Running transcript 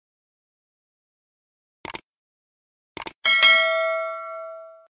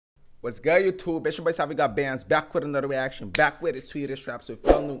What's good, YouTube? It's your boy Savvy Got Bands, back with another reaction, back with the Swedish rap. So if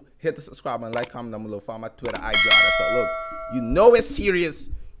y'all new, hit the subscribe and like, comment down below. Follow my Twitter, IG, all that stuff. Look, you know it's serious.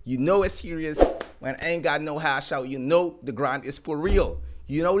 You know it's serious. When I ain't got no hash out, you know the grind is for real.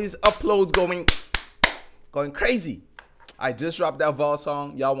 You know these uploads going crazy. I just dropped that Haval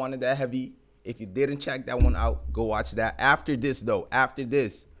song. Y'all wanted that heavy. If you didn't check that one out, go watch that. After this, though, after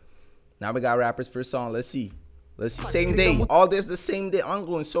this, now we got rappers' first song. Let's see. Let's see. Same day. All this the same day. I'm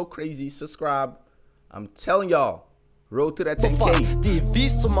going so crazy. Subscribe. I'm telling y'all. Road to that 10K. Det är vi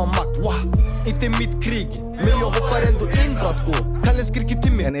som har makt, inte mitt krig. Men jag hoppar ändå in, brat gå. Kallen skriker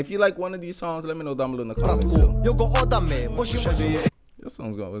till mig. And if you like one of these songs, let me know down below in the comments too. Jag går Adam med. This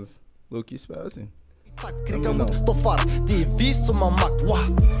song was low-key spazzing. Kriga mot toffar. Det är vi som har makt,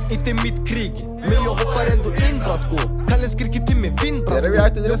 inte mitt krig. Men jag hoppar ändå in, brat gå. Kallen skriker till mig, vinn, brat gå.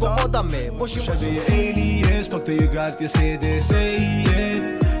 Jag går Adam med. Aliens, fuck det ljuger allt jag ser det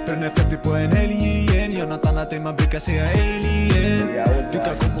säger. Bränner 50 på en helg igen. Gör något annat än man brukar säga alien.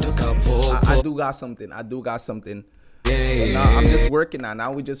 I do got something. I do got something. Yeah. Now I'm just working now.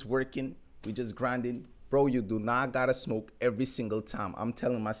 Now we just working. We just grinding. Bro, you do not gotta smoke every single time. I'm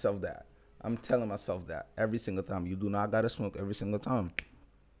telling myself that. I'm telling myself that every single time. You do not gotta smoke every single time.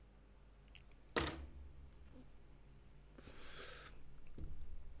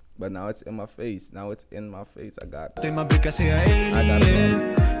 But now it's in my face. Now it's in my face. I got it.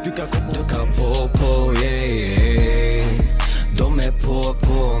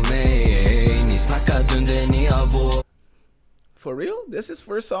 For real? This is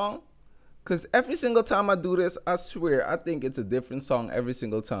first song? Because every single time I do this, I swear, I think it's a different song every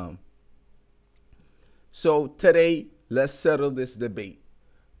single time. So today, let's settle this debate.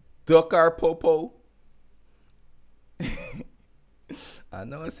 Dukar Popo. I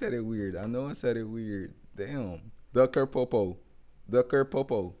know I said it weird. I know I said it weird. Damn. Dukar Popo. Dukar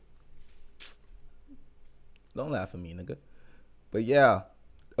Popo. Don't laugh at me, nigga. But yeah.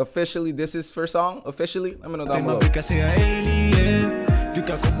 Officially, this is first song. Officially, let me know down below.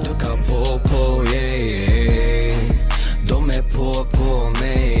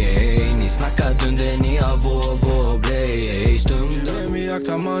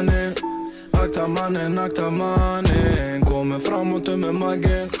 Akta mannen, kommer framåt med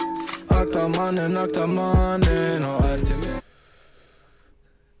magen. Akta mannen, och är till mig.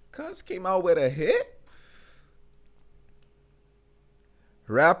 Cuz came out with a hit.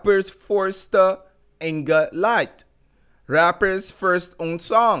 Rappers första Inga Light. Rappers first own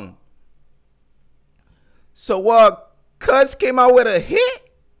song. So what? Cuz came out with a hit?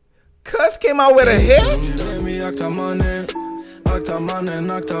 Cuz came out with a hit? Akta mannen,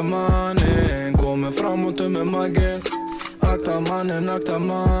 kommer framåt med magen. Akta mannen, och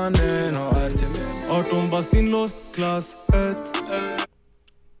är till mig. 18 bast inlåst, klass 1.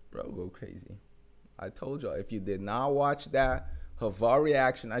 Bro, go crazy. I told y'all, if you did not watch that Haval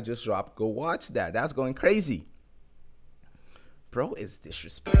reaction I just dropped, go watch that. That's going crazy. Bro, it's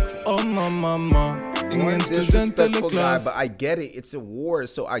disrespectful. Oh, mama. One disrespectful guy, but I get it. It's a war,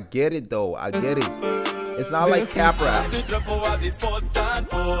 so I get it, though. I get it. It's not like cap rap.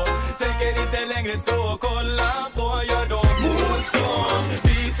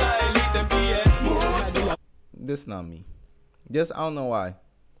 This not me. Just, I don't know why.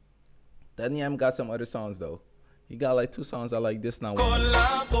 That Niam got some other songs, though. He got like 2 songs I like. This not one.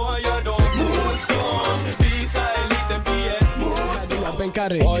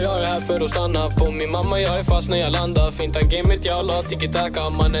 Jag är här för att stanna på min mamma, jag är fast när jag landar. Finta gamet, jag la tiki-taka.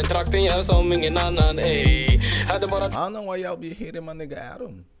 Mannen trakten jag som ingen annan. I don't know why y'all be hating my nigga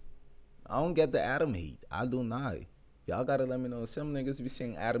Adam. I don't get the Adam hate. I do not. Y'all gotta let me know. Some niggas be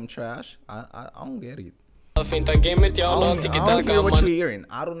saying Adam trash. I don't get it. I don't hear what you're hearing.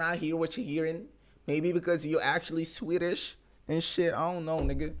 I do not hear what you're hearing. Maybe because you're actually Swedish and shit. I don't know,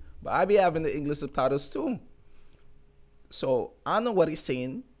 nigga. But I be having the English subtitles too. So I know what he's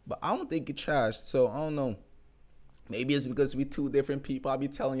saying, but I don't think it's trash. So I don't know. Maybe it's because we 2 different people. I be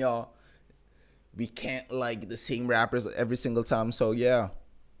telling y'all we can't like the same rappers every single time. So yeah.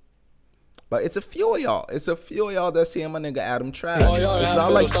 But it's a few of y'all. It's a few of y'all that saying my nigga Adam trash. It's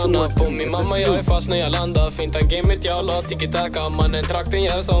not like 2 of them. Min mamma, jag är fast när jag landar. Finta gamet, jag la tiki-taka. Mannen trakten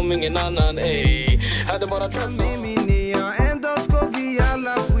jag som ingen annan. Hade bara drömt. Ändå ska vi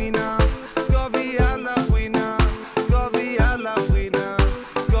alla skina. Ska vi alla skina. Ska vi alla skina.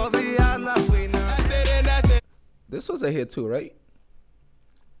 Ska vi alla skina. This was a hit too, right?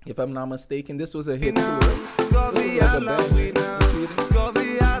 If I'm not mistaken, this was a hit too, right? Ska vi alla skina. Ska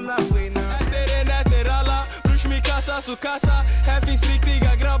vi alla skina. Kassa så kassa, här finns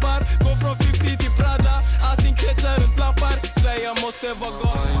riktiga grabbar. Gå från 50 till Prada, allting kretsar runt lappar. Sverige måste vara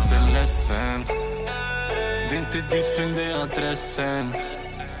galen. ledsen. Det är inte ditt fel, det är adressen.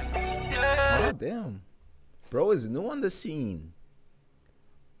 Oh damn. Bro is new on the scene.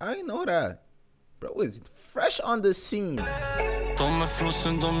 I didn't know that. Bro is fresh on the scene.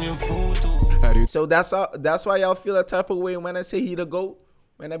 So that's why y'all feel a type of way when I say he the GOAT.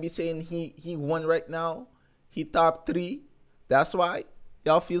 When I be saying he won right now. He top 3. That's why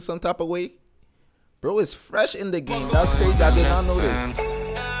y'all feel some type of way. Bro is fresh in the game. That's crazy. I did not know this.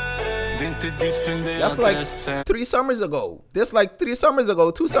 That's like 3 summers ago. This like 3 summers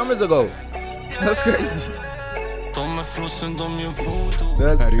ago, 2 summers ago. That's crazy. That's crazy.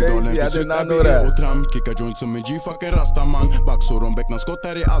 I did not know that. Kicka joint som en G-fucker rastaman. Backsår om beckna skott,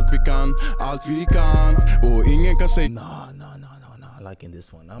 här är allt vi kan. Allt vi kan. Och ingen kan säga No. I'm liking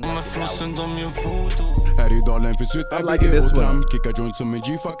this one. I'm liking this one. Kicka joint som en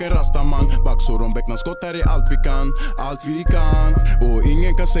G-fucker rastaman. Backsår om beckna skott, här är allt vi kan. Allt vi kan. Och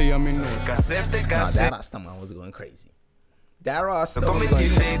ingen kan säga min nej. Nah, that rastaman was going crazy. That rastaman was going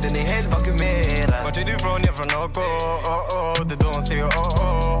crazy. Vart är du från? Jag från Hoko. Det då han säger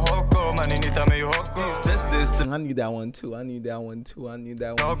Hoko. Man är nytta med Hoko. I need that one too. I need that one too. I need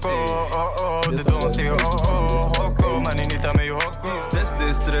that one too. Det då han säger Hoko. Man är nytta med Hoko.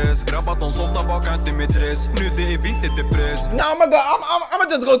 Stress. Grabbar de softar baka inte med dress. Nu det är vinterdepress. No, I'm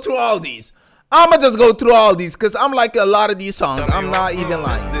just go through all these. I'ma just go through all these because I'm like a lot of these songs. I'm not even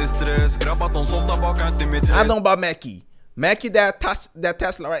lying. I know about Mackie. Mackie, that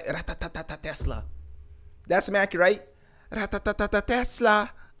Tesla, right? Ratatata Tesla. That's Mackie, right? Ratatata Tesla.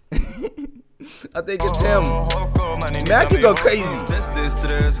 I think it's him. Mackie go crazy.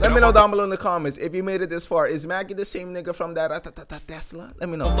 Let me know down below in the comments if you made it this far. Is Mackie the same nigga from that Ratatata Tesla? Let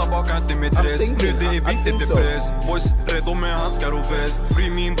me know. I think so. Boys redo med handskar och väst. Fri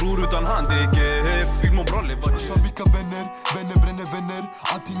min bror utan hand, det är geft. Film och brallor. Brorsan vilka vänner, vänner bränner vänner.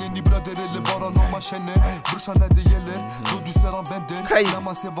 Antingen ni bröder eller bara någon man känner. Brorsan när det gäller, då du ser han vänder. När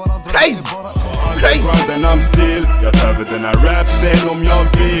man ser varandra. Crazy. I'm still. Jag tar över den här rap-scen om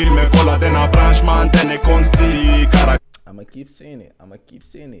jag vill. Men kolla denna bransch man, den är konstig. I'ma keep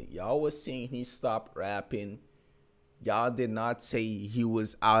saying it. Y'all was saying he stopped rapping. Y'all did not say he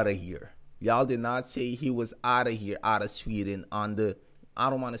was out of here. Y'all did not say he was out of here, out of Sweden on the... I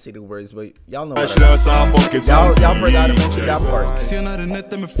don't want to say the words, but y'all know what I mean. Y'all forgot to mention that part. Senare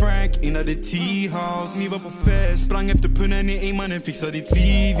nätter med Frank, innan det T-house. Ni var på fest, sprang efter punnen i Eimanen, fixa ditt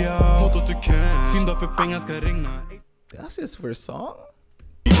liv, ja. Mått att du kan, synda för pengar ska regna. That's his first song?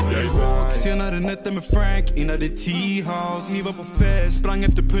 Senare nätter med Frank, innan det T-house. Ni var på fest, sprang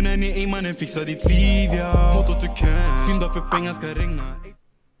efter punnen i Eimanen, fixa ditt liv, ja. Mått att du kan, synda för pengar ska regna.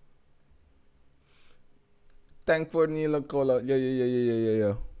 Thank for Nila Cola.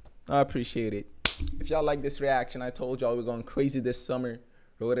 Yeah. I appreciate it. If y'all like this reaction, I told y'all we're going crazy this summer.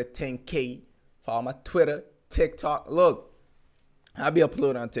 Road to 10K. Follow my Twitter, TikTok. Look, I'll be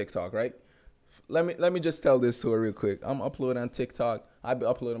uploading on TikTok, right? Let me just tell this to her real quick. I'm uploading on TikTok. I'll be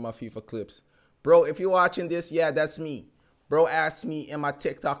uploading my FIFA clips. Bro, if you're watching this, yeah, that's me. Bro asked me in my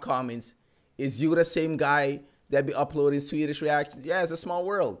TikTok comments, is you the same guy that be uploading Swedish reactions? Yeah, it's a small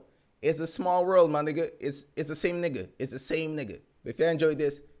world. It's a small world, my nigga. It's the same nigga. It's the same nigga. If you enjoyed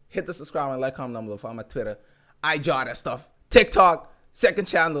this, hit the subscribe and like, comment down below. Follow my Twitter. I draw that stuff. TikTok, second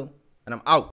channel, and I'm out.